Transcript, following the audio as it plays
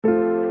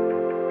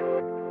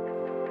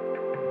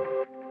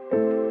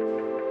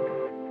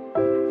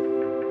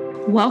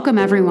Welcome,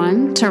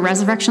 everyone, to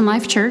Resurrection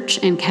Life Church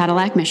in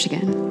Cadillac,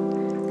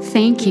 Michigan.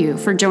 Thank you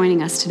for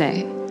joining us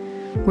today.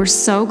 We're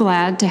so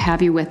glad to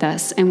have you with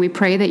us, and we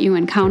pray that you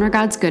encounter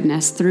God's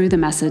goodness through the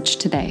message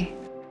today.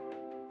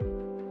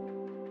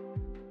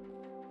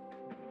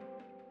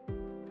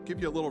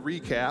 Give you a little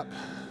recap.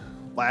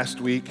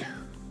 Last week,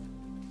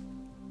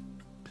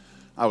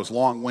 I was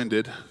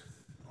long-winded,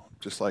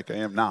 just like I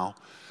am now,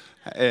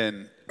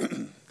 and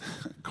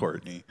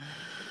Courtney.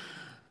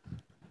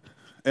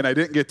 And I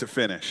didn't get to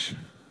finish.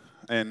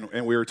 And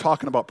we were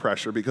talking about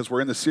pressure because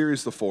we're in the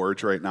series The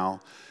Forge right now.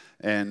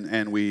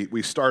 And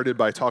we started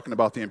by talking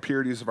about the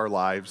impurities of our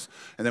lives.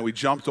 And then we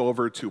jumped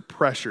over to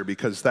pressure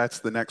because that's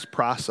the next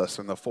process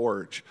in the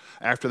forge.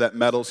 After that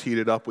metal's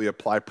heated up, we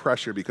apply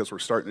pressure because we're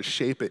starting to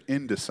shape it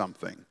into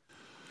something.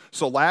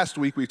 So last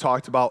week we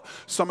talked about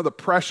some of the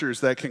pressures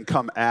that can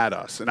come at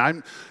us. And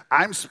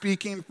I'm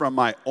speaking from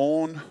my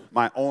own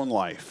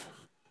life.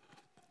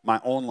 My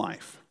own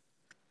life.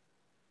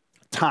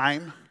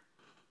 Time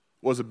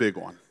was a big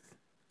one.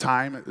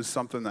 Time is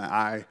something that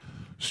I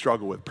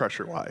struggle with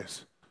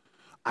pressure-wise.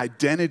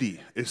 Identity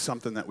is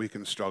something that we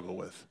can struggle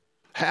with.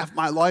 Half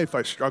my life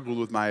I struggled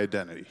with my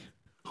identity.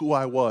 Who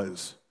I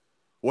was,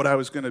 what I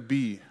was going to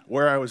be,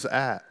 where I was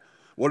at,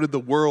 what did the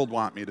world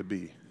want me to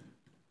be.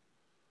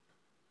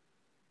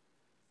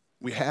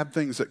 We have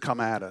things that come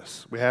at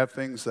us. We have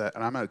things that,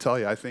 and I'm going to tell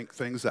you, I think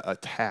things that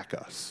attack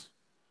us,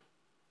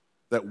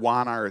 that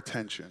want our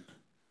attention.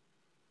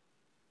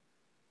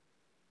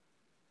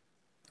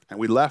 And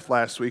we left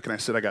last week, and I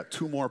said, I got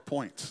 2 more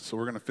points, so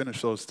we're going to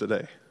finish those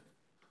today.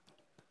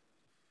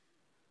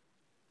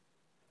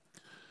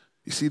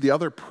 You see, the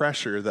other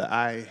pressure that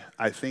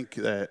I think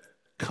that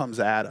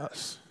comes at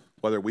us,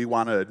 whether we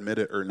want to admit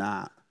it or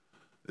not,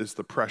 is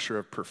the pressure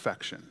of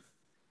perfection.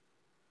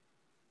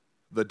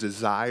 The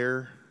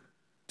desire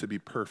to be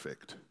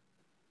perfect.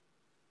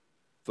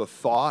 The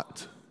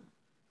thought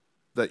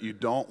that you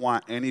don't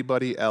want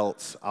anybody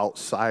else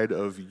outside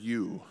of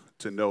you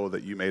to know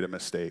that you made a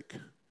mistake.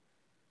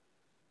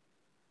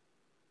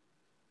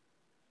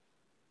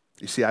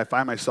 You see, I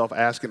find myself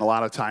asking a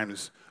lot of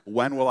times,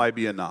 when will I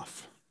be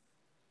enough?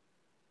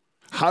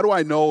 How do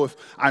I know if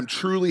I'm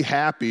truly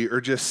happy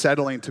or just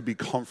settling to be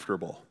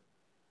comfortable?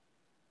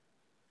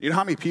 You know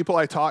how many people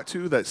I talk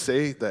to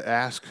that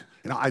ask,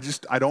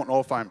 I don't know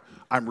if I'm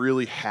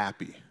really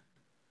happy.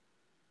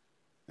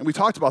 And we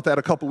talked about that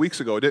a couple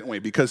weeks ago, didn't we?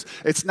 Because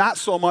it's not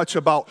so much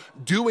about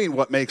doing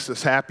what makes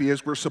us happy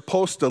as we're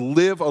supposed to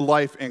live a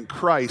life in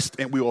Christ,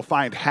 and we will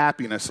find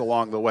happiness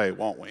along the way,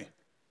 won't we?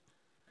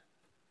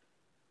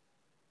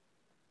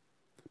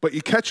 But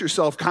you catch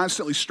yourself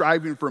constantly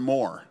striving for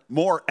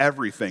more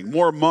everything,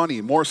 more money,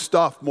 more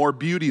stuff, more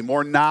beauty,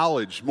 more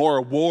knowledge, more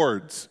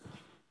awards.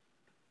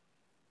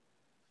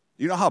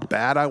 You know how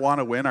bad I want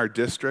to win our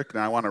district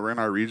and I want to win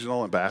our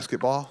regional in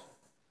basketball?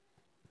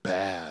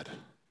 Bad.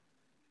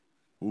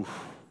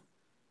 Oof.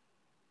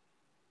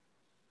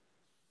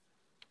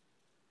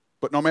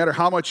 But no matter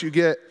how much you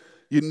get,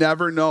 you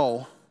never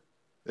know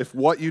if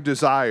what you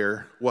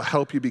desire will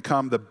help you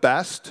become the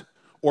best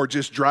or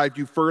just drive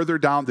you further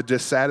down the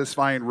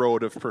dissatisfying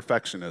road of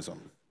perfectionism.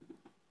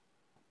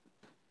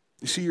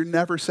 You see, you're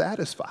never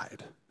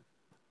satisfied.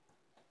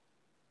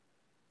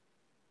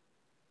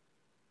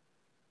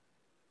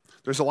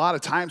 There's a lot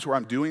of times where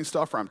I'm doing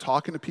stuff, or I'm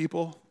talking to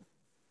people,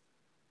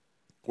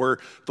 where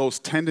those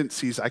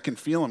tendencies, I can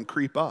feel them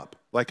creep up.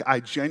 Like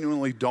I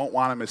genuinely don't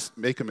want to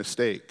make a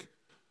mistake.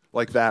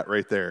 Like that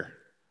right there.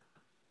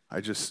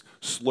 I just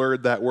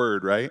slurred that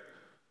word, right?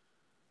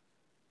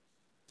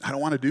 I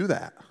don't want to do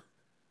that.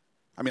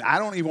 I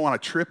don't even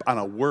want to trip on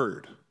a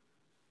word.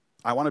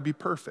 I want to be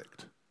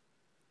perfect.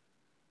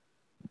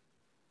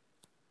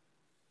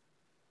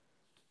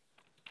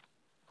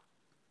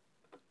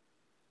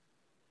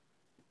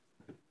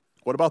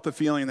 What about the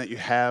feeling that you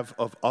have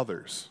of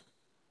others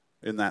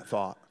in that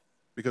thought?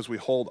 Because we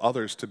hold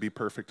others to be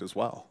perfect as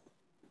well.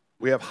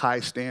 We have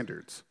high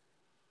standards.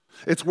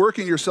 It's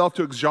working yourself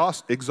to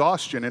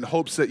exhaustion in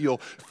hopes that you'll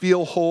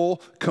feel whole,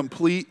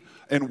 complete,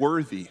 and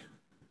worthy.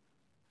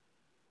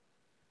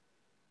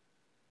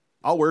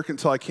 I'll work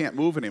until I can't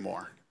move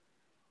anymore.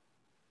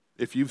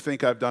 If you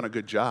think I've done a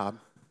good job,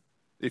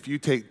 if you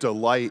take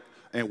delight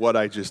in what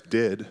I just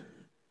did.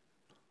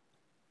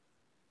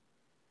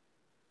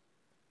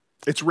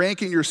 It's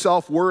ranking your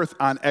self-worth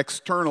on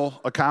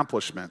external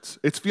accomplishments.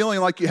 It's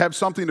feeling like you have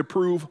something to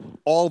prove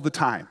all the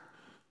time,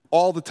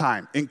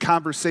 in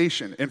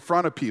conversation, in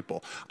front of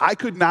people. I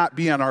could not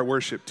be on our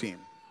worship team.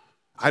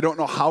 I don't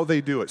know how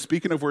they do it.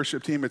 Speaking of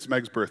worship team, it's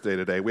Meg's birthday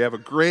today. We have a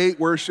great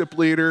worship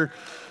leader.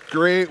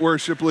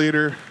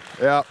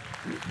 Yep.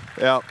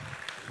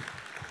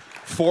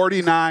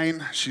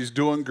 49, she's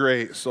doing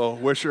great. So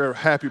wish her a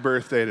happy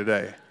birthday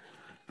today,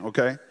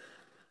 okay?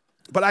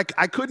 But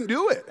I couldn't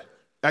do it.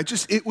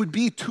 It would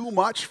be too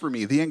much for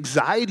me. The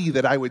anxiety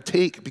that I would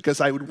take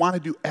because I would want to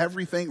do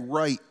everything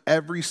right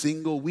every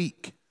single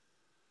week.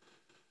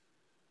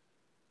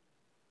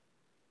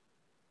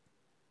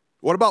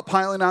 What about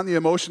piling on the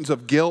emotions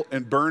of guilt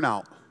and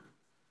burnout?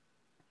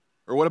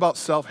 Or what about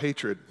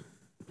self-hatred?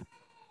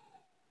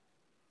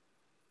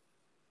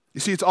 You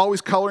see, it's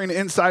always coloring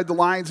inside the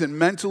lines and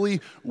mentally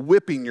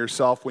whipping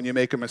yourself when you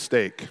make a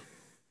mistake.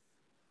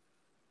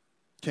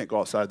 Can't go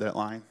outside that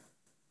line.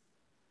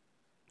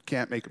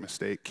 Can't make a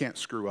mistake. Can't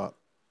screw up.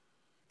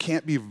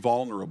 Can't be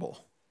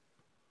vulnerable.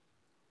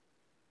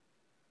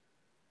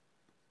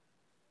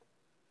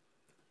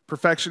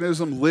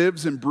 Perfectionism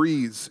lives and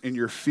breathes in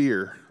your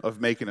fear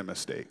of making a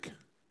mistake.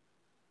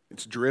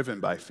 It's driven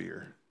by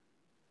fear.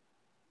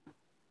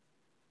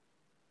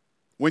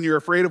 When you're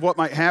afraid of what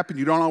might happen,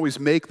 you don't always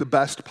make the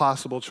best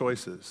possible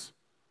choices.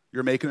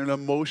 You're making an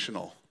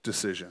emotional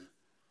decision.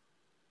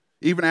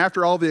 Even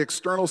after all the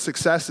external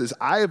successes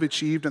I have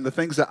achieved and the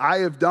things that I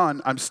have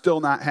done, I'm still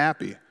not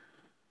happy.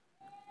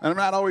 And I'm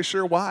not always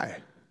sure why.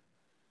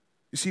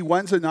 You see,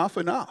 when's enough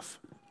enough?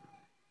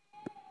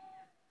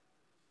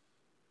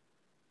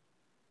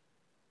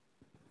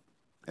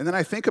 And then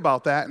I think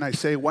about that and I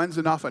say, when's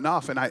enough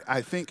enough? And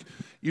I think,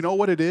 you know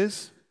what it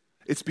is?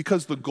 It's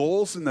because the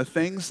goals and the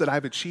things that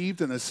I've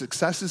achieved and the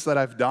successes that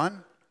I've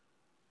done,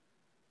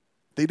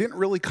 they didn't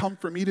really come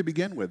from me to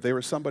begin with. They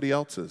were somebody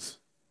else's.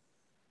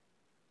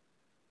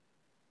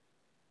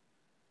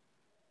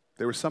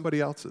 They were somebody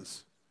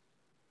else's.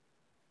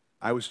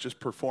 I was just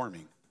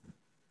performing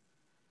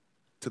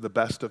to the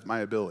best of my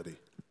ability.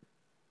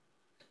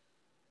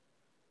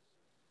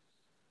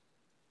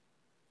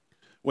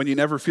 When you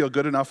never feel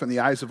good enough in the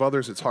eyes of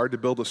others, it's hard to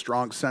build a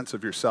strong sense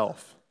of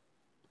yourself.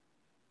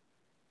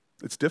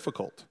 It's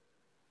difficult.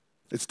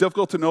 It's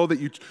difficult to know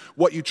that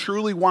what you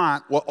truly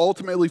want, what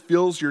ultimately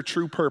fills your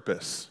true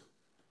purpose.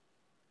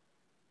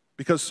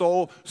 Because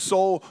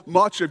so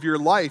much of your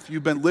life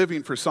you've been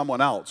living for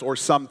someone else or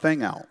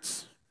something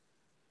else.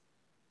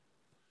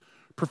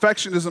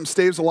 Perfectionism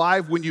stays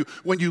alive when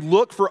you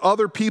look for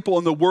other people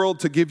in the world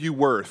to give you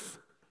worth,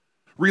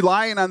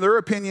 relying on their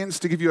opinions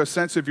to give you a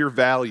sense of your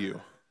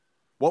value.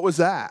 What was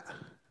that?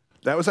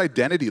 That was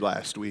identity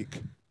last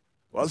week,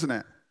 wasn't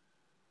it?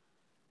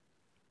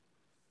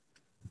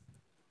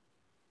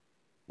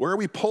 Where are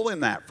we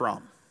pulling that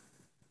from?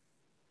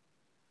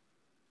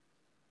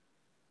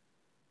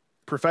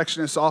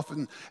 Perfectionists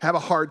often have a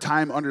hard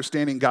time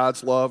understanding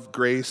God's love,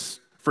 grace,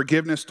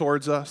 forgiveness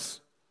towards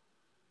us.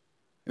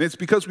 And it's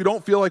because we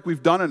don't feel like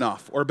we've done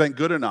enough or been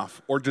good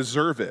enough or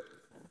deserve it.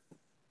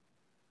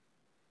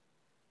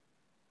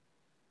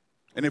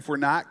 And if we're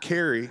not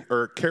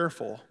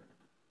careful,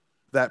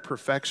 that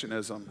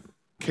perfectionism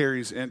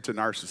carries into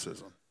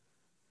narcissism.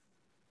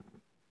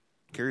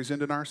 Carries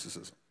into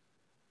narcissism.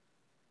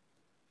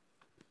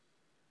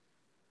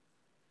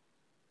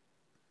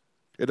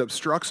 It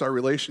obstructs our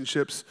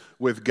relationships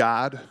with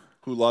God,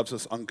 who loves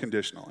us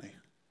unconditionally.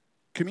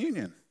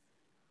 Communion.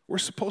 We're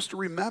supposed to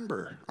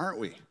remember, aren't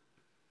we?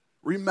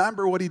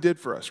 Remember what he did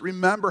for us.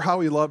 Remember how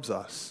he loves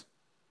us.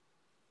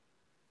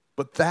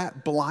 But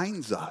that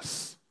blinds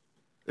us.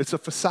 It's a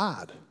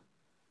facade.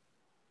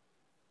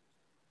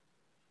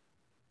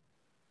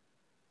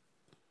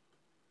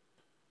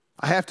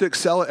 I have to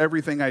excel at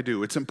everything I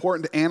do. It's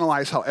important to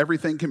analyze how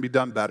everything can be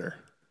done better.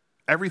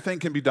 Everything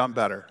can be done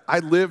better. I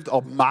lived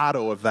a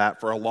motto of that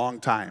for a long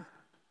time.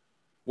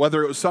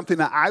 Whether it was something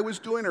that I was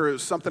doing or it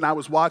was something I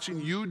was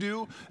watching you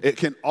do, it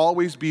can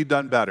always be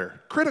done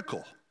better.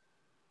 Critical.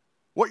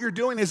 What you're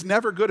doing is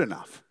never good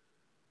enough.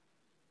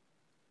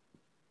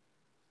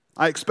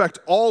 I expect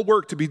all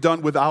work to be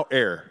done without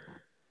error.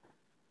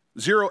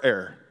 Zero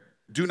error.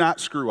 Do not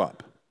screw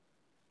up.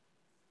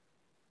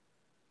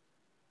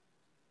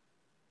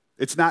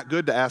 It's not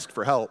good to ask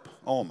for help.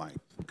 Oh my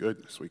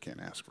goodness, we can't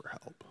ask for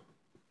help.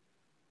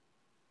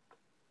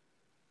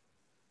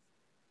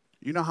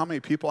 You know how many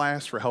people I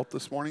asked for help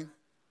this morning?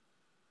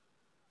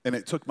 And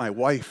it took my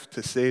wife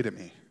to say to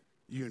me,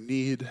 you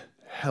need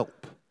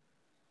help.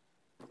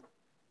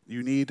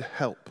 You need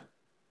help.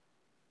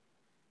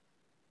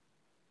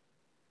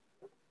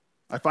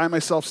 I find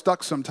myself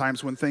stuck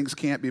sometimes when things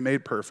can't be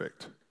made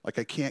perfect. Like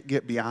I can't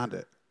get beyond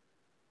it.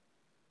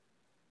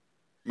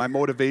 My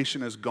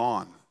motivation is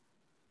gone.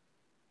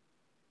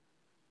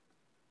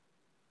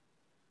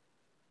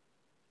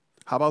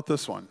 How about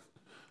this one?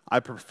 I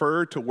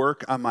prefer to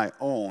work on my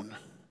own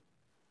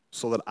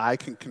so that I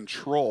can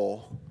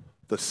control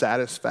the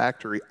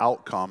satisfactory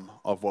outcome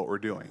of what we're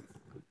doing.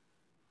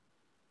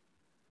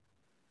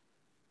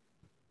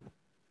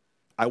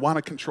 I want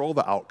to control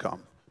the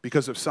outcome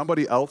because if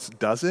somebody else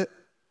does it,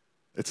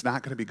 it's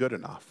not going to be good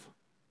enough.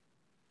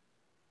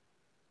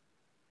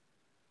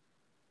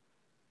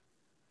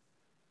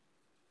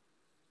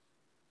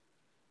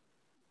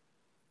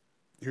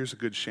 Here's a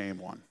good shame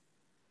one.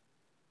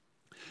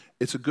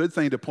 It's a good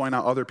thing to point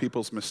out other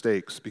people's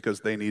mistakes because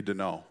they need to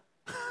know.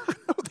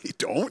 No, they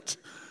don't.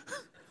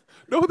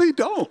 No, they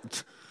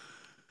don't.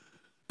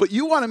 But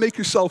you want to make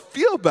yourself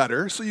feel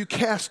better, so you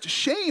cast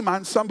shame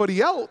on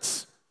somebody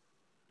else.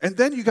 And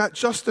then you got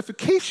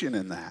justification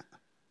in that.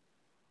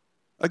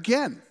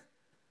 Again,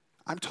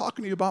 I'm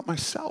talking to you about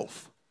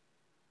myself.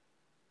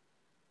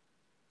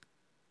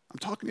 I'm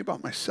talking to you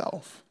about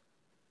myself.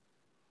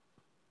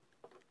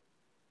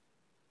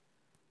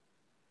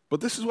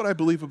 But this is what I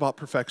believe about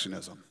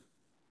perfectionism.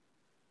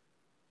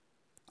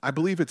 I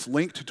believe it's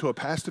linked to a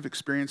past of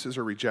experiences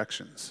or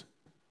rejections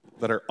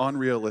that are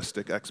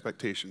unrealistic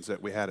expectations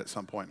that we had at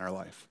some point in our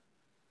life.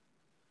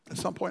 At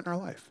some point in our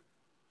life.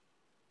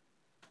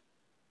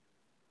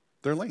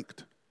 They're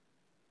linked.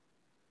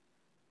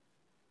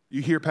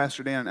 You hear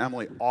Pastor Dan and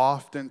Emily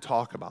often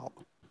talk about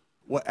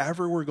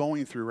whatever we're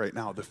going through right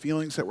now, the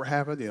feelings that we're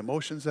having, the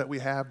emotions that we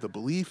have, the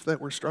belief that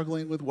we're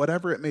struggling with,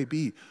 whatever it may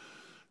be,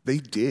 they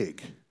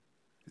dig.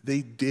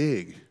 They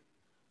dig.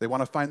 They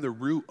want to find the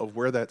root of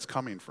where that's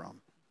coming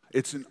from.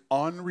 It's an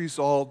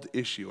unresolved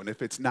issue, and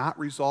if it's not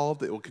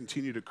resolved, it will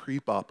continue to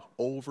creep up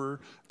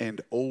over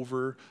and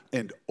over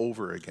and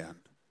over again.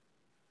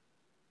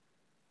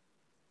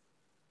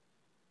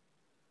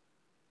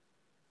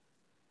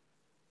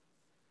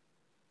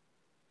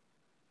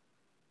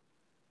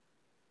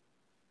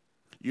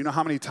 You know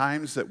how many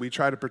times that we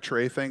try to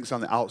portray things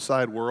on the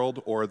outside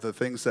world or the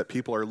things that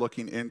people are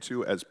looking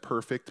into as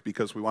perfect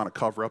because we want to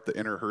cover up the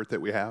inner hurt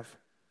that we have?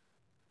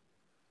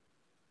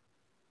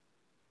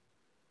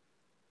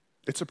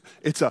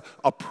 It's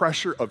a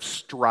pressure of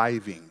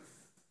striving.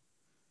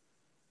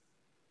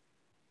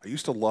 I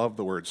used to love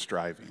the word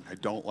striving. I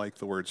don't like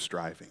the word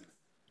striving.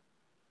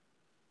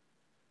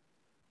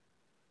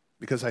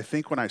 Because I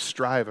think when I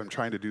strive, I'm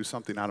trying to do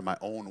something out of my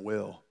own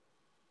will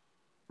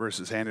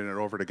versus handing it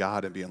over to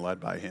God and being led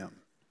by Him.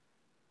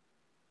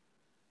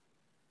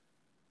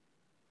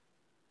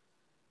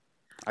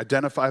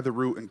 Identify the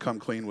root and come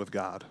clean with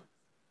God.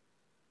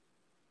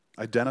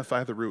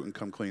 Identify the root and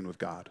come clean with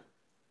God.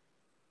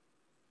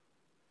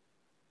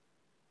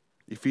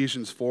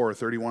 Ephesians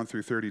 4:31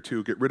 through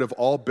 32, get rid of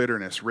all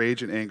bitterness,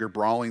 rage and anger,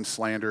 brawling,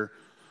 slander,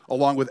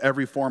 along with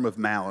every form of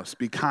malice.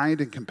 Be kind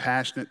and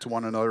compassionate to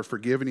one another,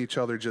 forgiving each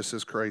other just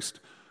as Christ,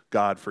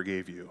 God,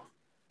 forgave you.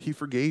 He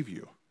forgave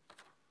you.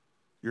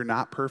 You're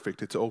not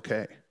perfect. It's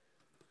okay.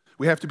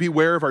 We have to be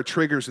aware of our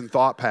triggers and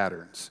thought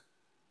patterns.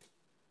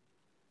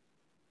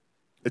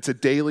 It's a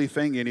daily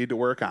thing you need to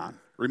work on.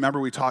 Remember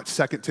we taught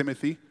 2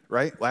 Timothy,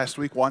 right? Last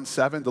week,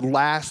 1:7. The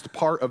last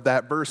part of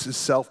that verse is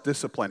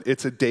self-discipline.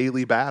 It's a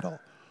daily battle.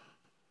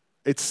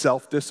 It's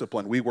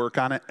self-discipline. We work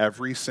on it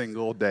every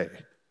single day.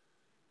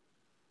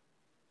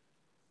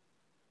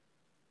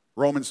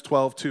 Romans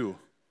 12:2.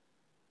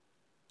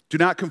 Do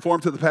not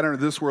conform to the pattern of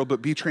this world,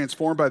 but be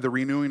transformed by the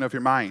renewing of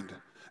your mind.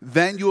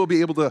 Then you will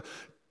be able to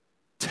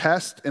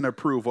test and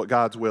approve what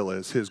God's will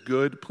is, His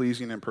good,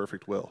 pleasing, and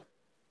perfect will.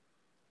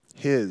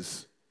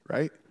 His,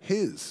 right?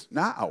 His,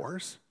 not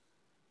ours.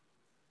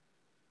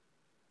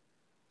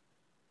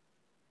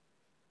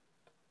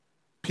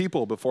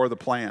 People before the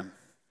plan.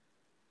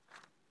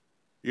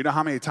 You know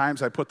how many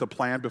times I put the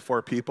plan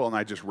before people and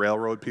I just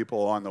railroad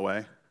people along the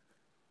way?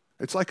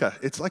 It's like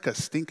a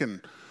stinking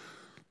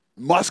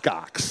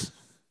muskox.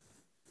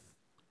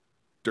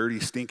 Dirty,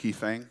 stinky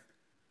thing.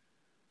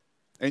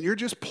 And you're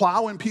just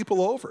plowing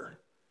people over.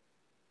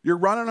 You're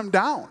running them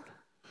down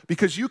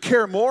because you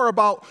care more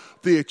about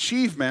the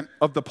achievement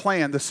of the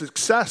plan, the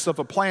success of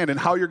a plan, and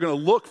how you're going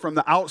to look from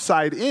the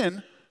outside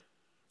in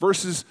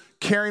versus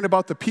caring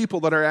about the people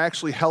that are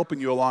actually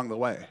helping you along the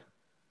way.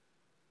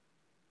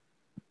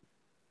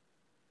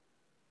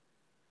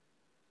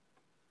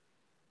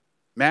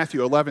 Matthew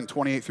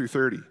 11:28 through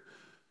 30.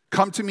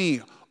 Come to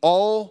me,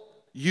 all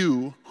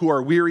you who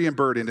are weary and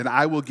burdened, and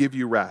I will give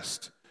you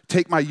rest.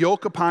 Take my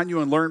yoke upon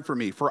you and learn from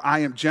me, for I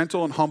am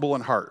gentle and humble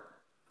in heart.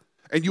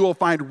 And you will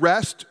find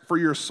rest for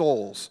your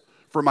souls,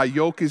 for my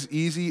yoke is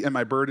easy and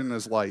my burden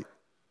is light.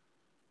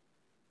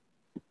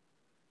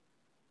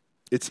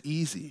 It's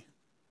easy.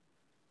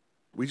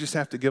 We just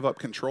have to give up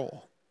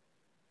control.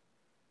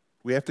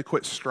 We have to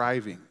quit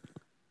striving.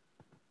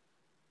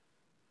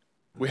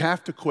 We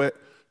have to quit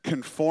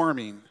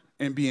conforming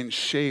and being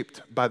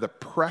shaped by the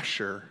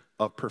pressure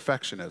of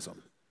perfectionism.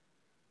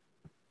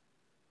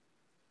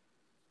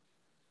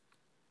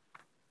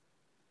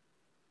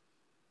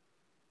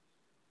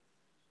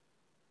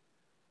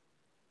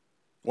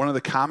 One of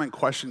the common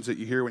questions that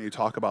you hear when you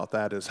talk about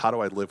that is, how do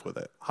I live with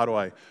it? How do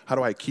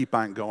I keep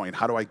on going?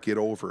 How do I get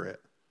over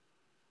it?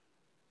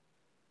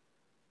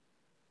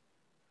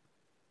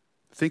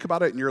 Think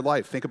about it in your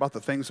life. Think about the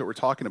things that we're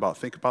talking about.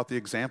 Think about the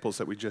examples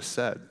that we just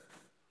said.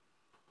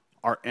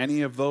 Are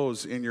any of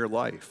those in your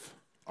life?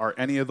 Are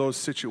any of those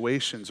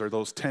situations or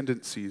those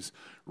tendencies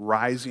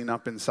rising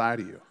up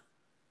inside of you?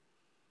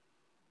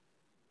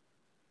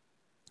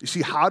 You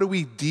see, how do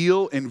we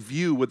deal and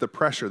view with the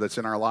pressure that's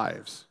in our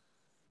lives?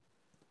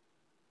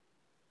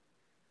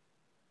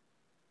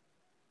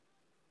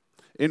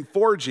 In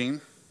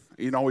forging,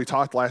 we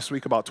talked last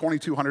week about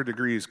 2200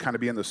 degrees kind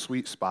of being the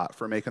sweet spot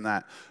for making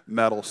that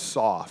metal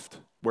soft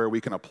where we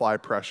can apply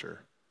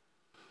pressure.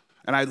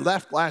 And I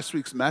left last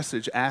week's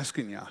message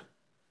asking you,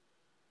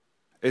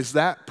 is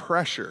that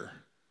pressure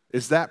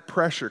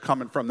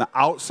coming from the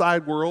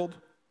outside world?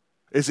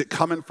 Is it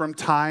coming from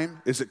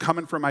time? Is it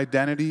coming from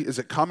identity? Is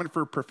it coming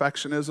from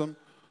perfectionism?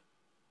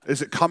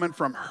 Is it coming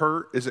from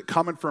hurt? Is it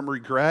coming from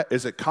regret?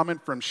 Is it coming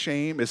from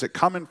shame? Is it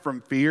coming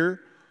from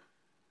fear?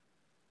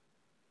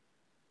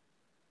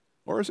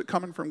 Or is it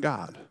coming from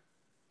God?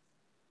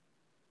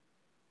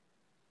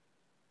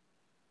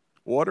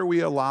 What are we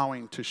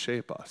allowing to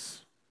shape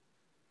us?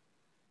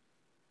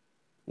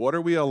 What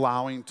are we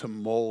allowing to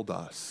mold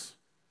us?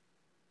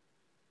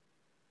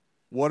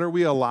 What are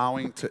we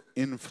allowing to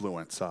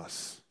influence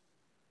us?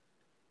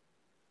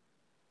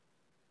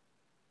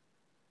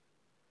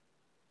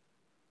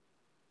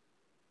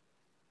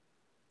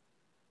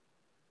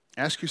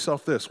 Ask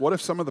yourself this: what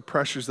if some of the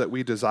pressures that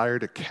we desire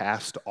to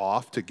cast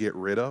off, to get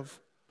rid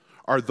of,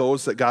 are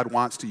those that God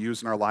wants to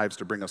use in our lives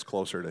to bring us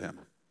closer to Him?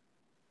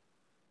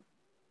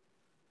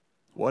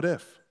 What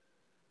if?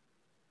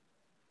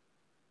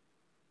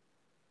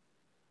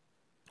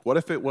 What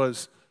if it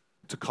was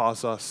to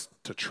cause us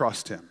to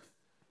trust Him?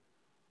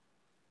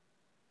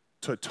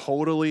 To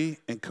totally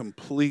and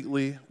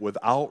completely,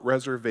 without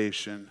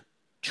reservation,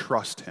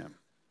 trust Him.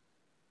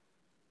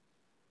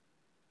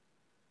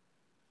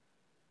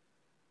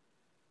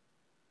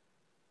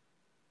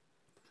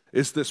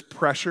 Is this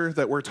pressure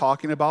that we're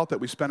talking about,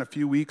 that we spent a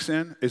few weeks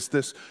in, is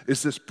this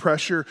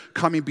pressure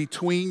coming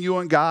between you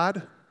and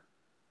God?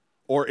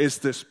 Or is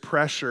this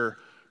pressure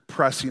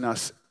pressing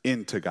us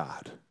into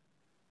God?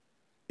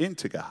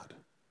 Into God.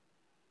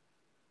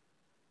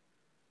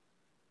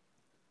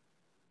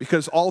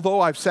 Because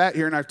although I've sat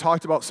here and I've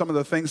talked about some of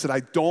the things that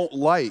I don't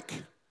like,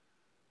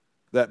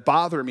 that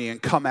bother me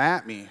and come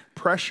at me,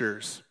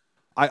 pressures,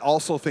 I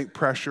also think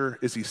pressure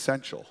is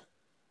essential.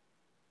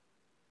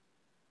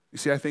 You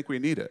see, I think we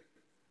need it.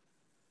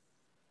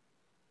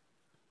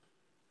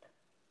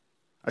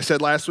 I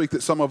said last week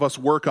that some of us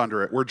work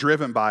under it. We're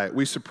driven by it.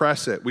 We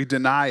suppress it. We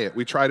deny it.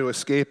 We try to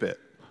escape it.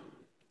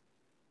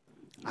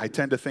 I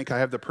tend to think I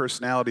have the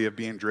personality of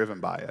being driven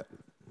by it.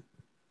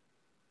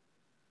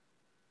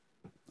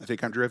 I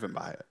think I'm driven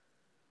by it.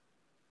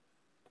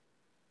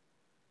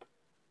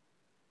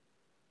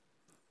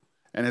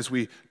 And as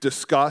we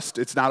discussed,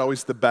 it's not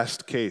always the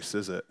best case,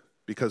 is it?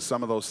 Because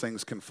some of those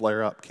things can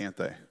flare up, can't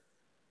they?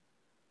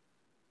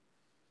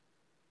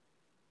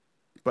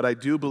 But I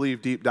do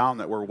believe deep down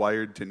that we're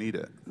wired to need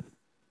it.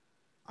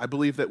 I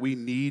believe that we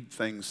need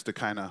things to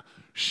kind of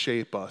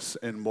shape us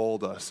and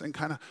mold us and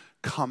kind of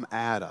come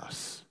at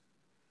us.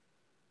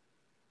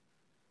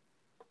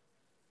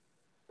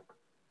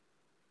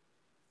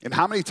 And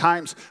how many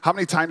times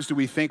do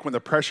we think when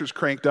the pressure's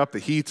cranked up, the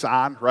heat's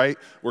on, right?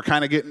 We're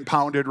kind of getting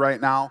pounded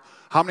right now.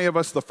 How many of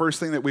us, the first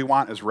thing that we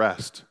want is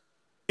rest?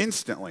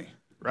 Instantly,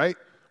 right?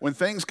 When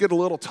things get a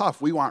little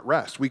tough, we want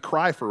rest. We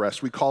cry for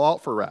rest. We call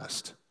out for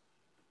rest.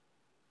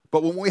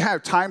 But when we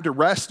have time to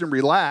rest and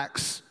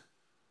relax,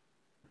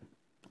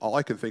 all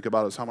I can think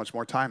about is how much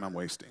more time I'm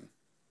wasting.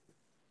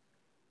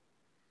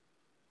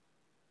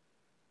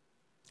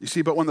 You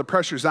see, but when the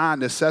pressure's on,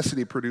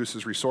 necessity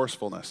produces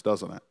resourcefulness,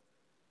 doesn't it?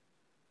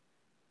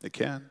 It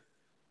can.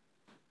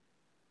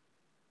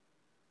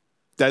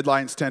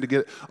 Deadlines tend to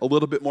get a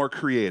little bit more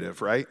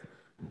creative, right?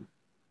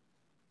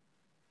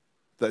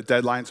 The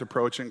deadline's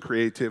approaching,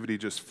 creativity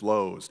just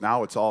flows.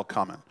 Now it's all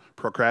coming.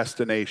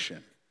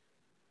 Procrastination.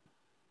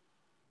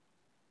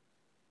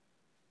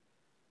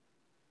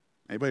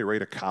 Anybody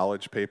write a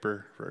college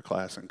paper for a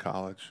class in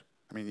college?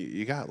 I mean,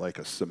 you got like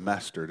a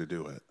semester to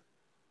do it.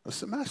 A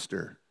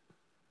semester.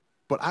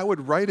 But I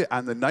would write it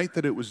on the night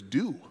that it was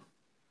due.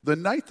 The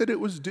night that it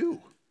was due.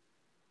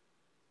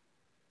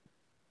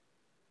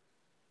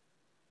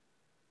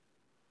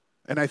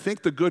 And I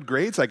think the good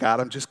grades I got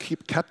them just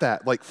kept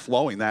that like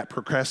flowing. That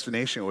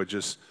procrastination would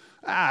just,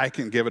 I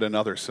can give it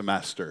another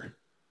semester.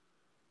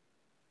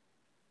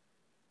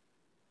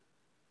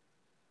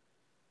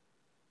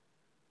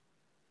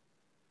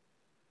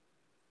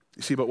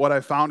 You see, but what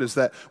I've found is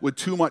that with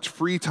too much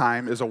free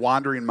time is a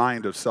wandering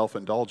mind of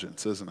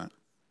self-indulgence, isn't it?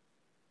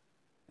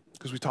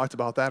 Because we talked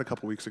about that a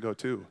couple weeks ago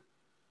too.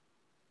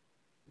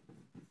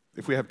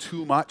 If we have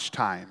too much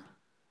time,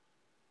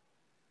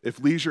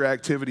 if leisure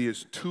activity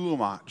is too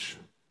much.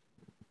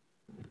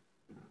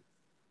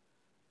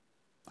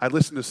 I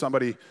listened to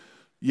somebody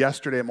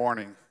yesterday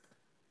morning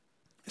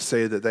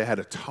say that they had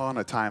a ton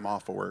of time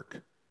off of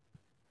work.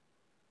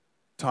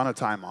 Ton of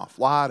time off.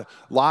 Lot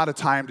of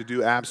time to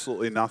do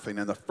absolutely nothing.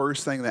 And the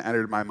first thing that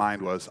entered my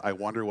mind was, I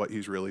wonder what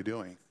he's really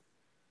doing.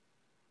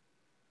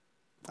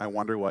 I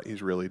wonder what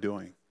he's really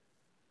doing.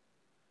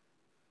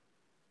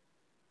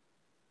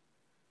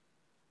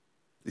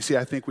 You see,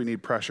 I think we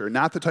need pressure.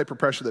 Not the type of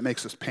pressure that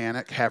makes us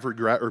panic, have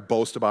regret, or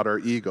boast about our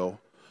ego,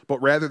 but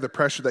rather the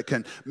pressure that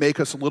can make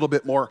us a little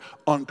bit more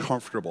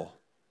uncomfortable,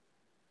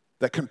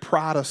 that can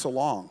prod us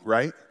along,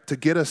 right? To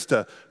get us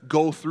to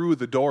go through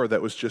the door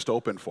that was just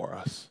opened for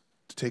us,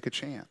 to take a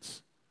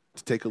chance,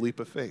 to take a leap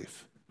of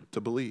faith,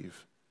 to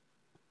believe.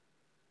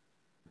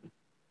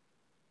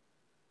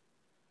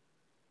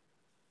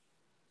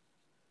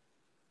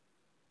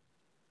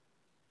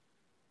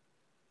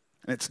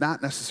 And it's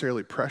not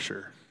necessarily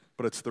pressure,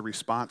 but it's the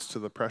response to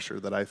the pressure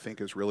that I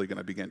think is really going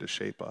to begin to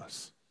shape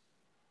us.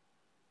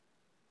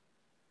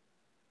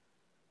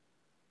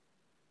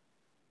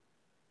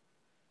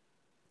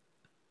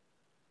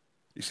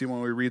 You see,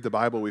 when we read the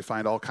Bible, we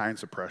find all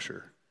kinds of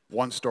pressure,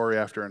 one story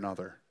after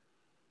another.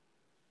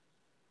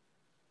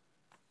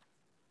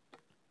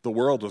 The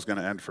world was going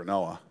to end for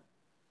Noah.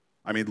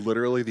 I mean,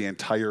 literally the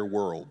entire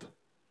world.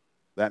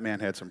 That man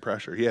had some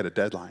pressure. He had a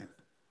deadline.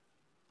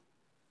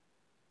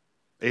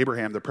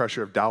 Abraham, the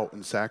pressure of doubt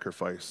and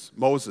sacrifice.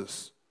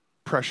 Moses,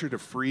 pressure to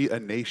free a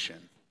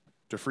nation.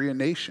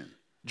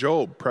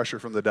 Job, pressure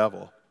from the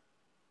devil.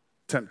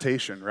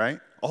 Temptation, right?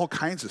 All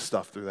kinds of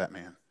stuff through that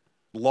man.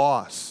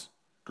 Loss,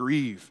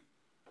 grief.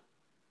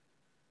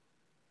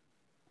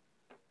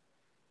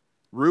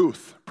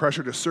 Ruth,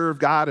 pressure to serve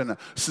God in a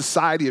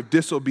society of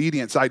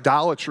disobedience,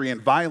 idolatry,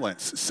 and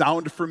violence.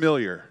 Sound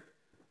familiar?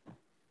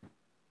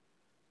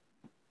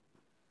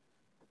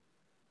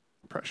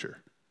 Pressure.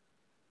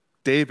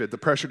 David, the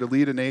pressure to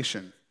lead a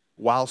nation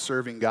while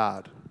serving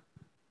God.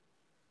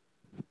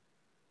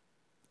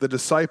 The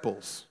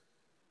disciples,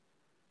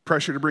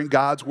 pressure to bring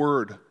God's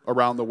word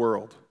around the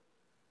world.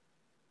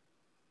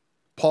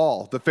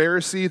 Paul, the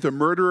Pharisee, the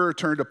murderer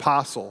turned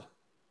apostle.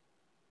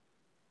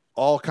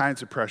 All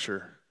kinds of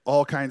pressure,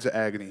 all kinds of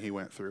agony he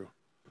went through.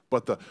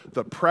 But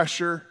the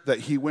pressure that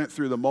he went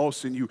through the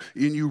most, and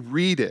you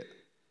read it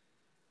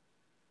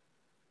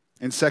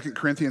in 2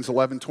 Corinthians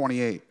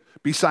 11:28.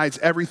 Besides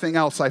everything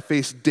else, I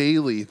face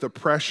daily the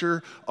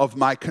pressure of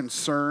my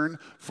concern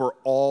for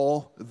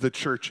all the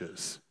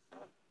churches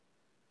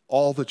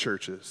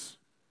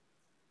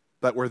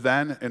that were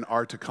then and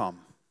are to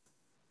come.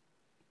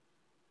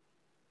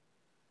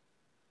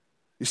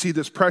 You see,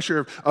 this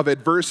pressure of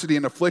adversity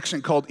and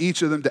affliction called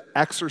each of them to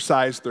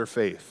exercise their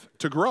faith,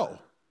 to grow.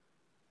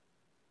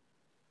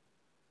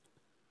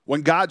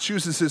 When God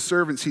chooses his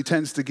servants, he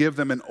tends to give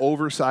them an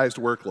oversized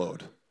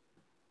workload.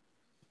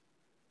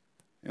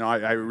 You know,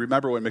 I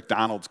remember when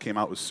McDonald's came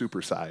out with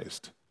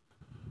supersized.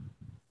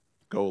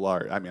 Go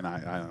large. I mean,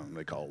 I don't know,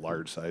 they call it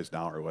large size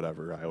now or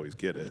whatever. I always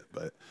get it,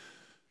 but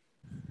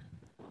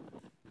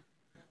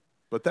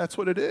that's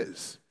what it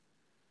is.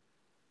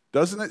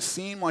 Doesn't it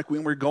seem like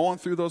when we're going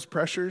through those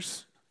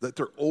pressures that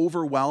they're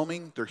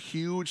overwhelming, they're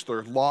huge,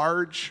 they're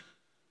large,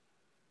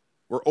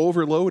 we're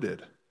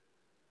overloaded?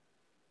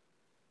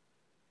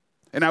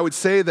 And I would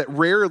say that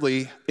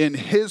rarely in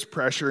his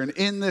pressure and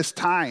in this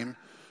time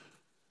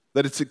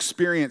that it's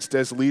experienced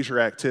as leisure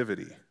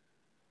activity.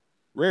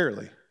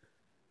 Rarely.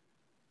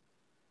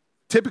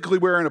 Typically,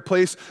 we're in a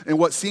place in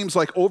what seems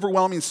like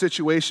overwhelming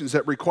situations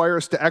that require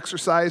us to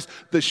exercise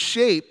the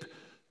shape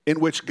in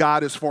which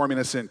God is forming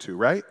us into,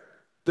 right?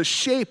 The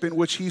shape in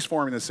which he's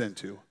forming us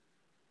into.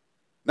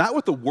 Not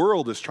what the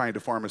world is trying to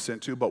form us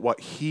into, but what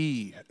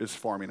he is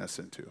forming us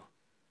into.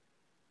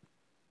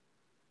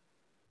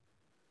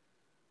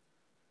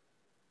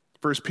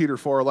 1 Peter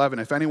 4:11,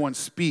 if anyone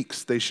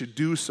speaks, they should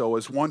do so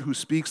as one who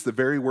speaks the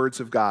very words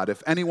of God.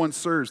 If anyone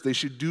serves, they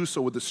should do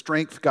so with the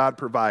strength God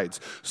provides,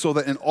 so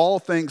that in all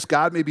things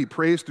God may be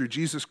praised through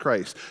Jesus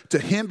Christ. To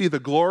him be the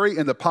glory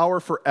and the power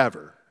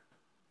forever.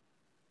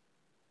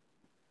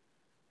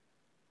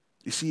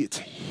 You see, it's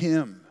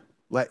him.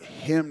 Let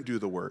him do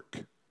the work.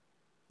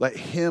 Let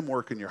him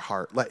work in your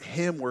heart. Let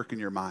him work in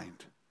your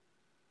mind.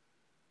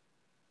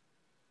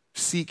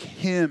 Seek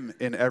him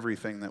in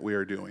everything that we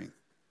are doing.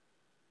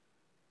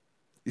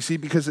 You see,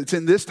 because it's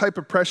in this type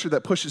of pressure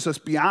that pushes us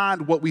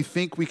beyond what we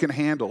think we can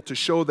handle to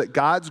show that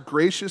God's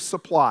gracious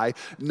supply,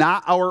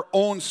 not our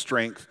own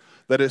strength,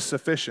 that is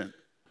sufficient.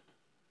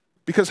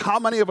 Because how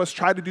many of us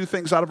try to do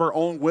things out of our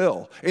own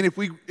will? And if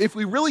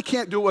we really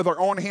can't do it with our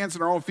own hands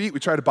and our own feet, we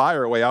try to buy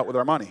our way out with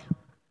our money.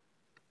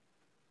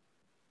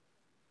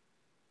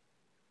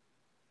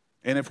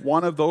 And if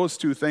one of those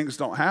two things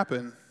don't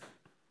happen,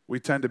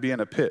 we tend to be in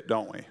a pit,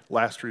 don't we?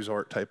 Last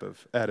resort type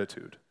of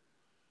attitude.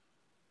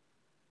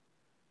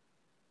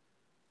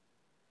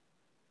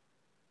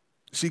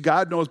 See,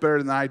 God knows better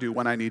than I do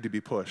when I need to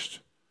be pushed.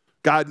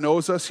 God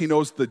knows us. He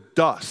knows the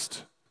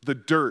dust, the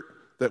dirt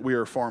that we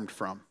are formed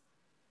from.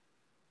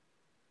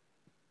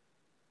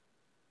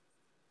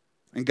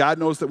 And God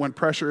knows that when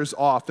pressure is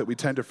off, that we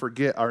tend to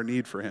forget our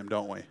need for him,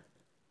 don't we?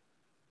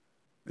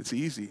 It's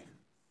easy.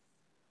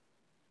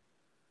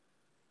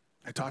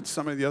 I talked to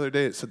somebody the other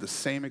day that said the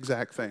same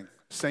exact thing.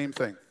 Same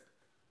thing.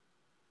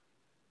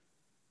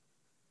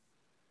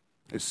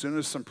 As soon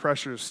as some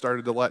pressures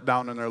started to let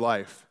down in their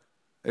life,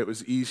 it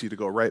was easy to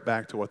go right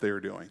back to what they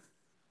were doing.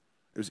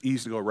 It was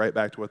easy to go right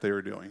back to what they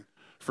were doing.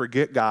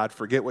 Forget God,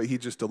 forget what he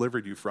just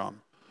delivered you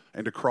from,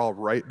 and to crawl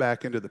right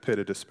back into the pit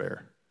of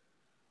despair.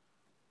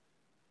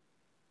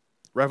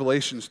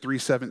 Revelations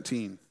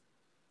 3:17.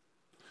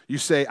 You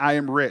say, I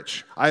am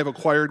rich, I have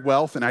acquired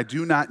wealth, and I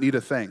do not need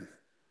a thing.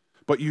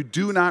 But you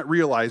do not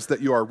realize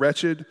that you are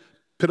wretched,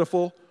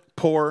 pitiful,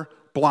 poor,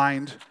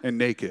 blind, and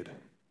naked.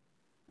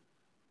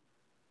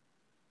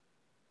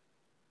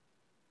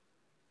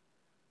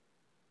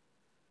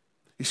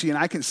 You see, and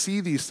I can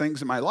see these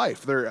things in my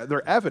life.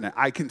 They're evident.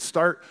 I can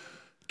start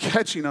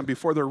catching them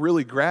before they're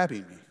really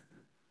grabbing me.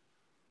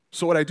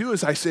 So what I do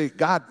is I say,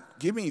 God,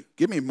 give me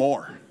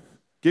more.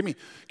 Give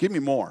me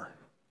more.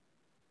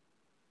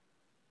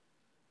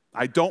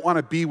 I don't want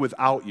to be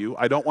without you.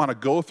 I don't want to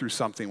go through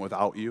something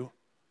without you.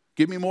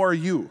 Give me more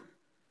of you.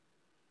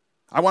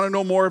 I want to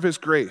know more of his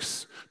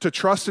grace, to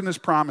trust in his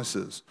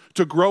promises,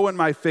 to grow in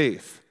my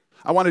faith.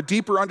 I want a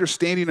deeper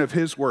understanding of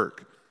his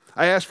work.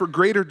 I ask for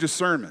greater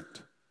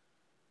discernment.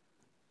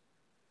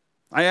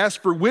 I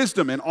ask for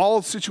wisdom in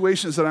all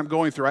situations that I'm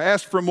going through. I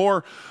ask for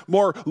more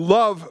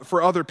love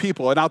for other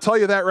people. And I'll tell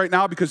you that right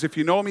now because if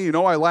you know me, you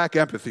know I lack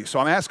empathy. So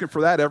I'm asking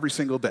for that every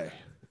single day.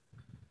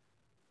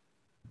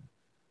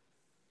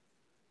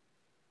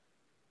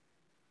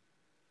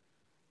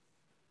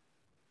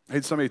 I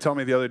had somebody tell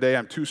me the other day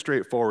I'm too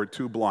straightforward,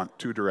 too blunt,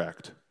 too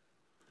direct.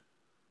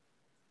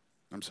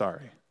 I'm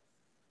sorry.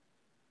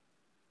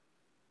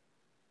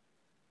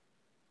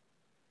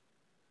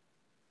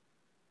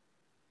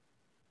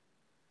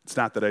 It's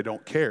not that I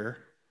don't care,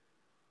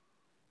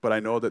 but I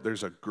know that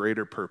there's a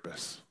greater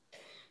purpose.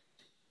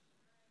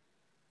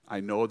 I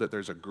know that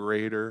there's a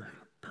greater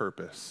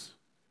purpose.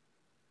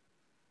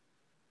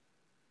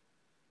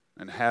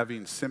 And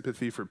having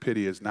sympathy for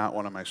pity is not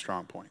one of my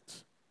strong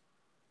points.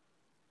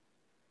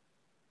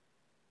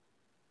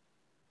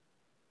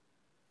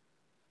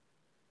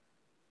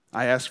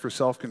 I ask for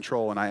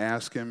self-control, and I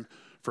ask him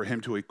for him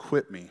to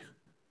equip me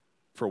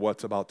for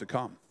what's about to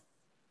come.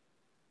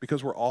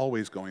 Because we're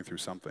always going through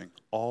something.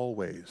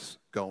 Always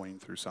going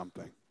through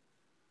something.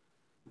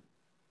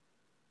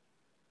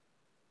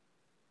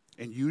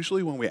 And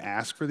usually when we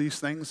ask for these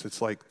things,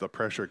 it's like the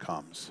pressure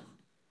comes.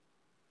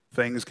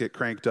 Things get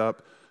cranked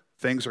up.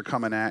 Things are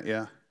coming at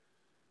you.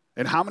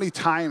 And how many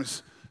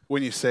times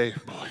when you say,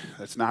 boy,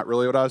 that's not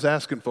really what I was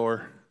asking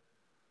for.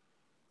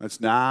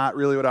 That's not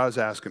really what I was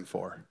asking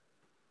for.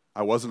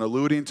 I wasn't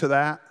alluding to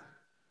that.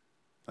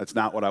 That's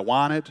not what I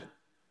wanted.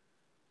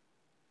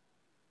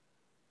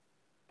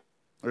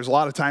 There's a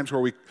lot of times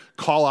where we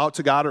call out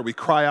to God or we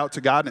cry out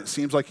to God and it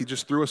seems like he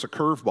just threw us a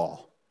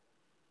curveball.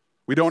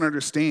 We don't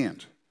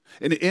understand.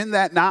 And in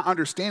that not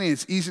understanding,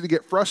 it's easy to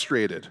get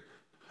frustrated.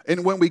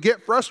 And when we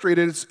get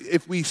frustrated,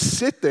 if we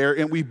sit there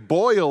and we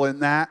boil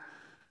in that,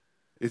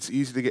 it's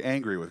easy to get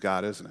angry with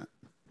God, isn't it?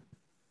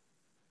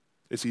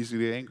 It's easy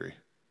to get angry.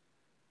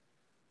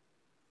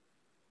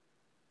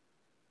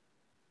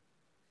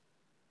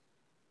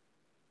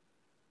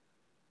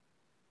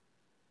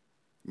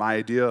 My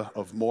idea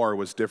of more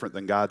was different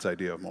than God's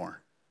idea of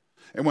more.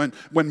 And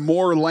when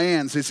more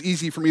lands, it's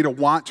easy for me to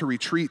want to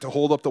retreat, to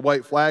hold up the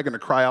white flag, and to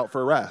cry out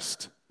for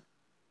rest.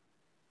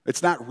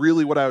 It's not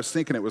really what I was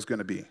thinking it was going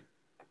to be.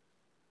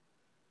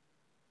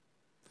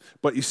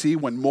 But you see,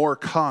 when more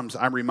comes,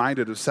 I'm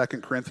reminded of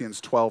 2 Corinthians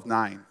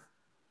 12:9.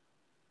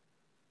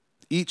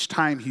 Each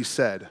time he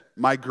said,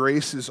 my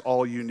grace is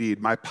all you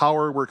need. My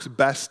power works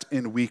best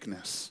in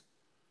weakness.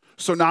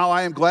 So now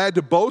I am glad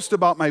to boast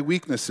about my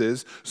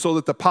weaknesses so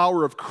that the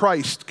power of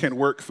Christ can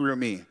work through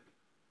me.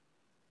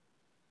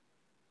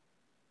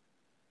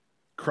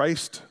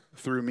 Christ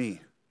through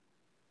me.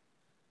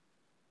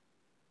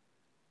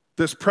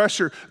 This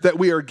pressure that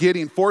we are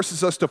getting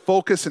forces us to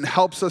focus and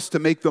helps us to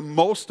make the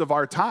most of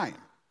our time.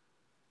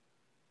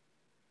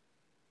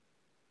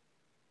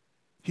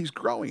 He's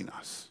growing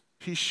us.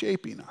 He's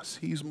shaping us.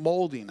 He's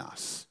molding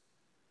us.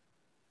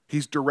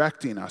 He's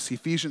directing us.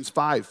 Ephesians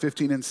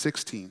 5:15 and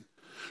 16.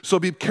 So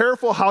be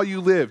careful how you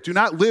live. Do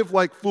not live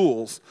like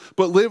fools,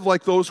 but live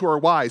like those who are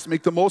wise.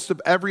 Make the most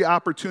of every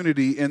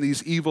opportunity in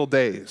these evil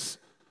days.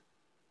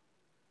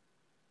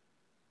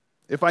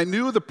 If I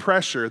knew the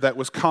pressure that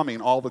was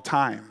coming all the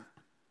time,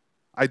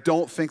 I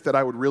don't think that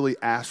I would really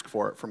ask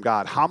for it from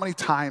God. How many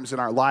times in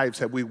our lives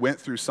have we went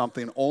through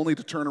something only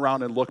to turn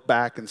around and look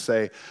back and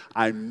say,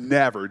 I'm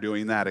never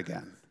doing that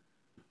again.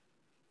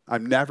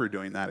 I'm never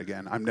doing that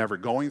again. I'm never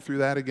going through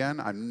that again.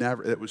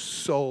 It was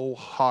so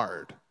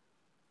hard.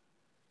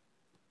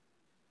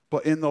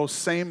 But in those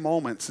same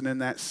moments and in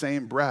that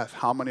same breath,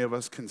 how many of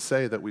us can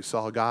say that we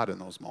saw God in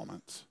those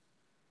moments?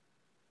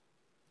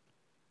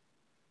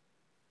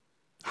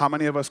 How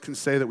many of us can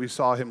say that we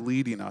saw him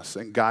leading us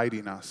and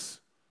guiding us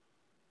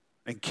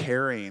and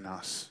carrying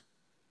us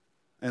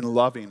and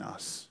loving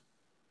us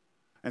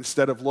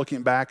instead of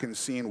looking back and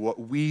seeing what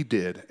we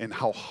did and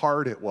how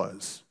hard it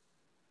was?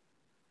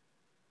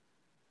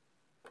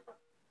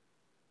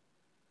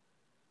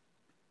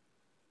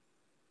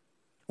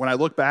 When I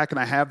look back and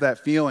I have that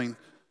feeling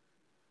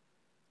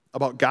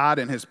about God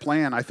and his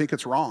plan, I think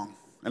it's wrong,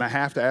 and I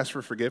have to ask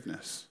for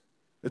forgiveness.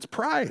 It's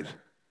pride.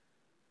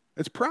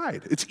 It's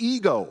pride. It's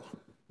ego.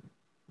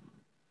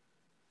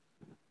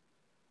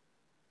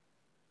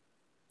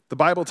 The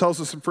Bible tells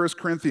us in 1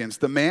 Corinthians,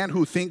 the man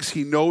who thinks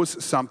he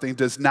knows something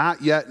does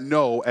not yet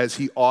know as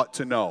he ought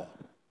to know.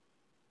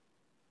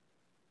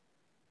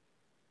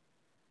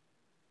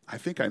 I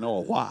think I know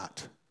a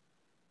lot.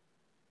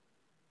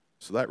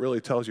 So that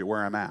really tells you where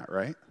I'm at,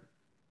 right?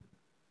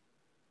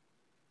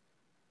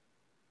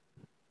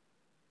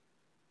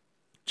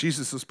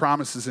 Jesus'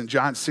 promises in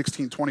John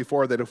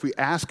 16:24 that if we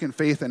ask in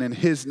faith and in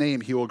his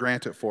name, he will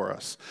grant it for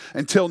us.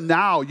 Until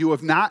now, you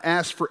have not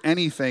asked for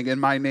anything in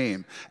my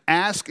name.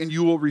 Ask and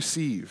you will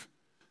receive,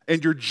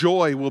 and your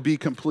joy will be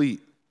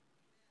complete.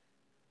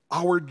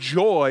 Our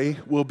joy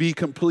will be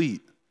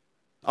complete.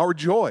 Our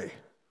joy.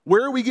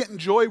 Where are we getting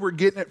joy? We're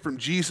getting it from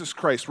Jesus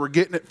Christ. We're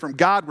getting it from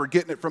God. We're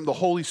getting it from the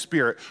Holy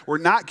Spirit. We're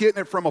not getting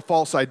it from a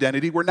false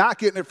identity. We're not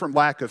getting it from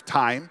lack of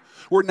time.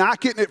 We're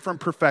not getting it from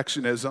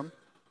perfectionism.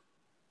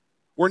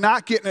 We're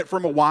not getting it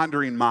from a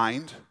wandering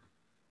mind.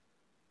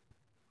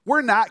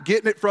 We're not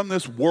getting it from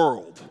this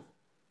world.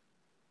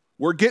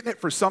 We're getting it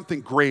for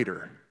something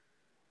greater.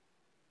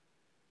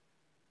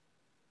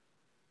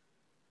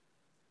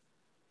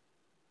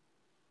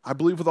 I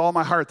believe with all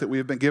my heart that we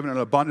have been given an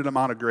abundant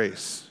amount of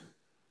grace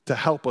to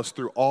help us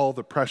through all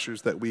the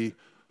pressures that we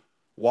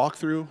walk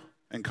through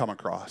and come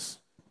across.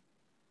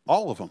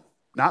 All of them.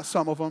 Not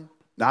some of them,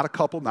 not a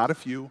couple, not a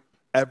few,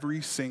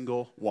 every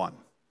single one.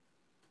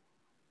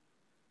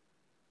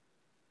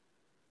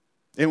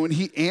 And when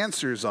he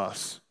answers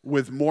us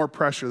with more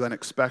pressure than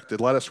expected,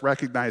 let us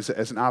recognize it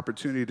as an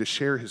opportunity to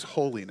share his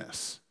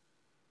holiness.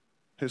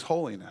 His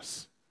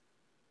holiness.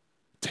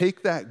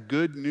 Take that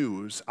good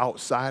news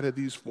outside of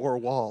these four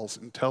walls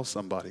and tell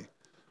somebody.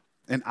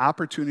 An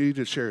opportunity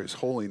to share his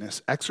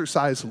holiness.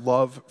 Exercise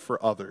love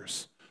for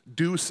others.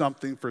 Do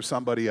something for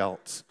somebody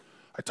else.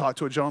 I talked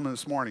to a gentleman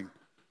this morning.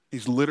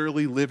 He's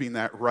literally living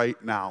that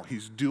right now.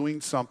 He's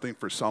doing something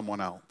for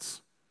someone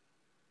else.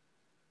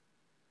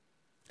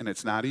 And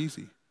it's not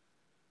easy.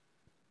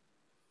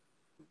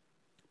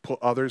 Put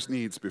others'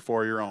 needs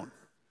before your own.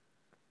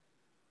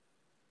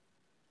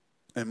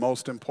 And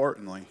most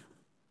importantly,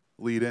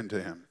 lead into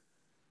him.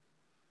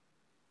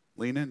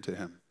 Lean into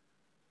him.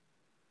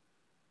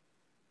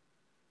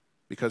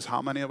 Because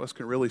how many of us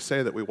can really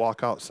say that we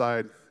walk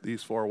outside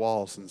these four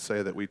walls and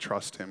say that we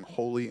trust him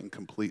wholly and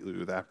completely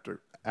with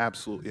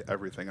absolutely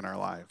everything in our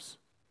lives?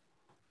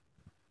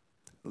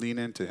 Lean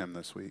into him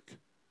this week.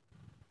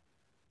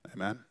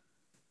 Amen.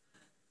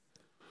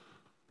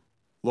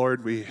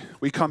 Lord, we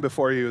come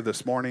before you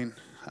this morning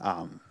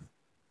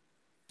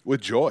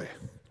with joy,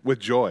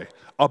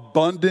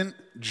 abundant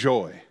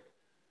joy.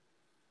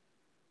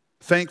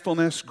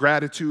 Thankfulness,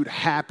 gratitude,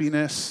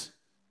 happiness,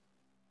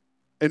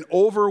 an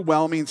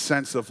overwhelming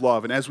sense of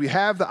love. And as we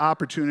have the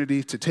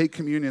opportunity to take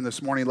communion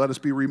this morning, let us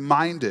be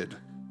reminded.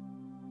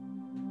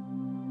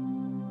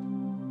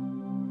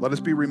 Let us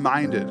be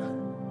reminded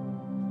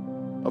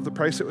of the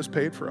price that was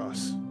paid for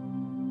us.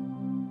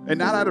 And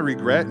not out of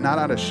regret, not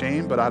out of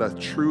shame, but out of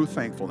true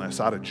thankfulness,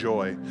 out of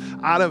joy,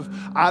 out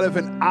of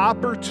an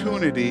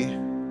opportunity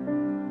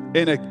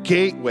in a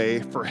gateway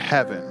for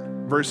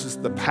heaven versus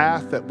the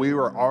path that we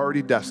were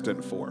already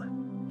destined for.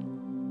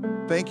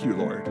 Thank you,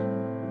 Lord.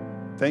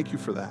 Thank you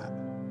for that.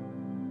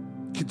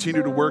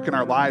 Continue to work in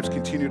our lives,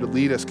 continue to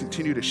lead us,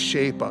 continue to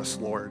shape us,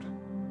 Lord.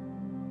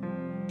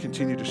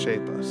 Continue to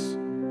shape us.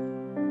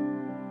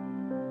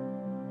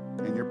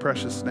 In your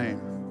precious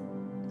name,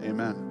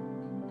 amen.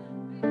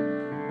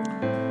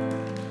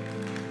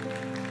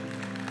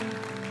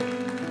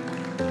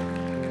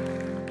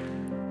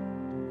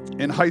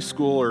 In high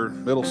school or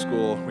middle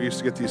school, we used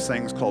to get these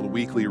things called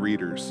weekly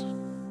readers.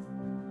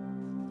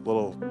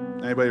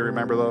 Anybody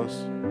remember those?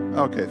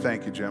 Okay,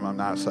 thank you, Jim. I'm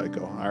not a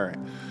psycho. All right.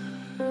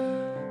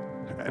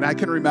 And I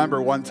can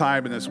remember one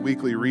time in this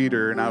weekly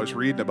reader, and I was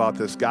reading about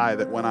this guy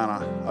that went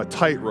on a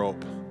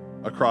tightrope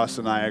across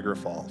the Niagara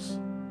Falls.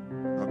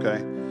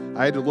 Okay?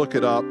 I had to look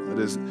it up.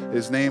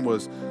 His name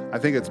was, I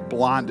think it's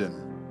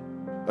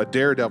Blondin. A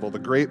daredevil, the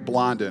great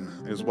Blondin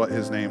is what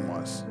his name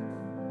was.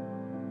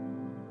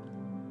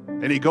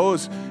 And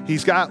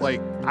he's got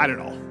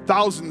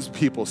thousands of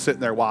people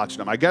sitting there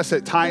watching him. I guess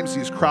at times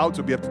these crowds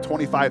would be up to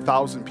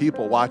 25,000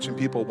 people watching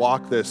people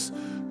walk this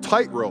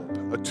tightrope,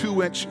 a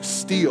 2-inch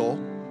steel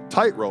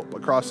tightrope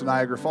across the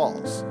Niagara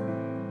Falls.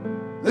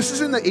 This is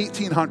in the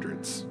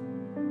 1800s.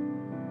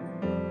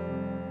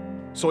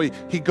 So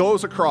he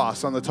goes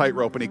across on the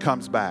tightrope and he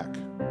comes back.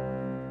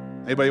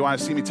 Anybody want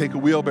to see me take a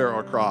wheelbarrow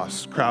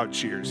across? Crowd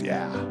cheers,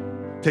 yeah.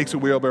 Takes a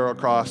wheelbarrow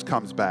across,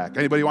 comes back.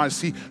 Anybody want to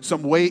see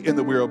some weight in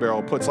the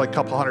wheelbarrow? Puts like a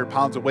couple 100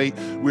 pounds of weight,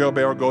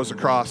 wheelbarrow goes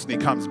across, and he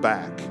comes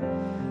back.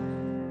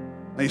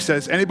 And he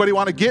says, anybody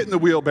want to get in the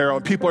wheelbarrow?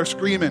 And people are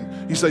screaming.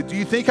 He's like, do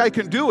you think I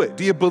can do it?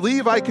 Do you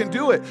believe I can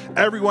do it?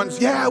 Everyone's,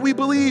 yeah, we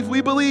believe,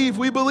 we believe,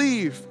 we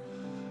believe.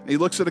 And he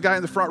looks at the guy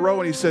in the front row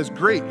and he says,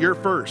 great, you're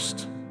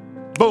first.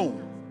 Boom,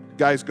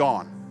 guy's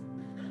gone.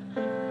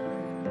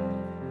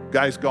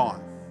 Guy's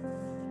gone.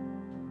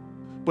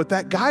 But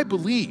that guy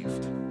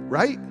believed,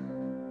 right?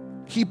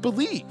 He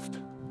believed.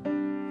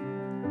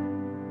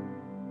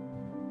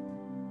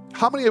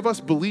 How many of us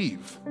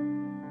believe?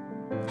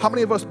 How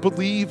many of us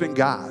believe in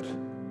God?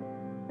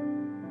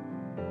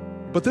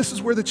 But this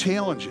is where the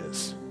challenge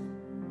is.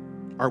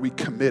 Are we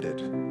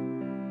committed?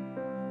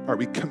 Are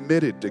we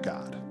committed to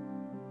God?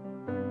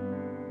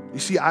 You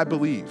see, I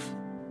believe.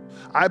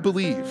 I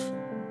believe.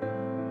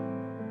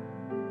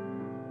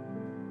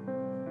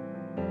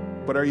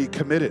 But are you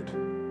committed?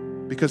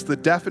 Because the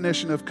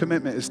definition of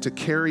commitment is to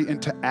carry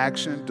into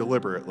action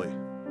deliberately.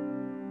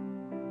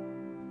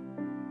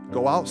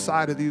 Go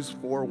outside of these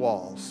four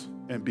walls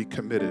and be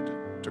committed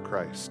to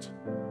Christ.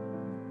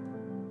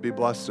 Be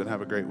blessed and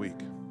have a great week.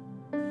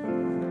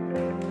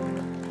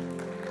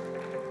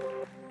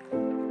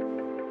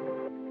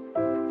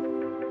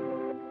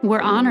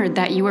 We're honored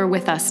that you are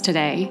with us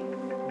today.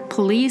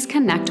 Please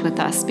connect with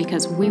us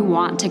because we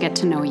want to get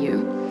to know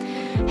you.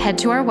 Head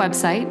to our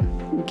website,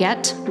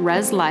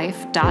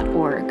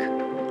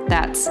 getreslife.org.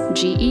 That's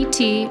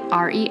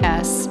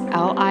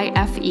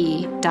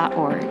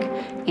GETRESLIFE.org.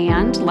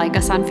 And like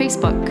us on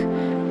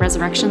Facebook,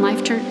 Resurrection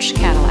Life Church,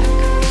 Cadillac,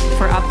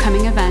 for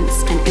upcoming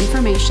events and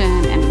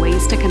information and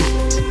ways to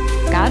connect.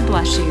 God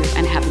bless you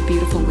and have a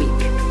beautiful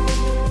week.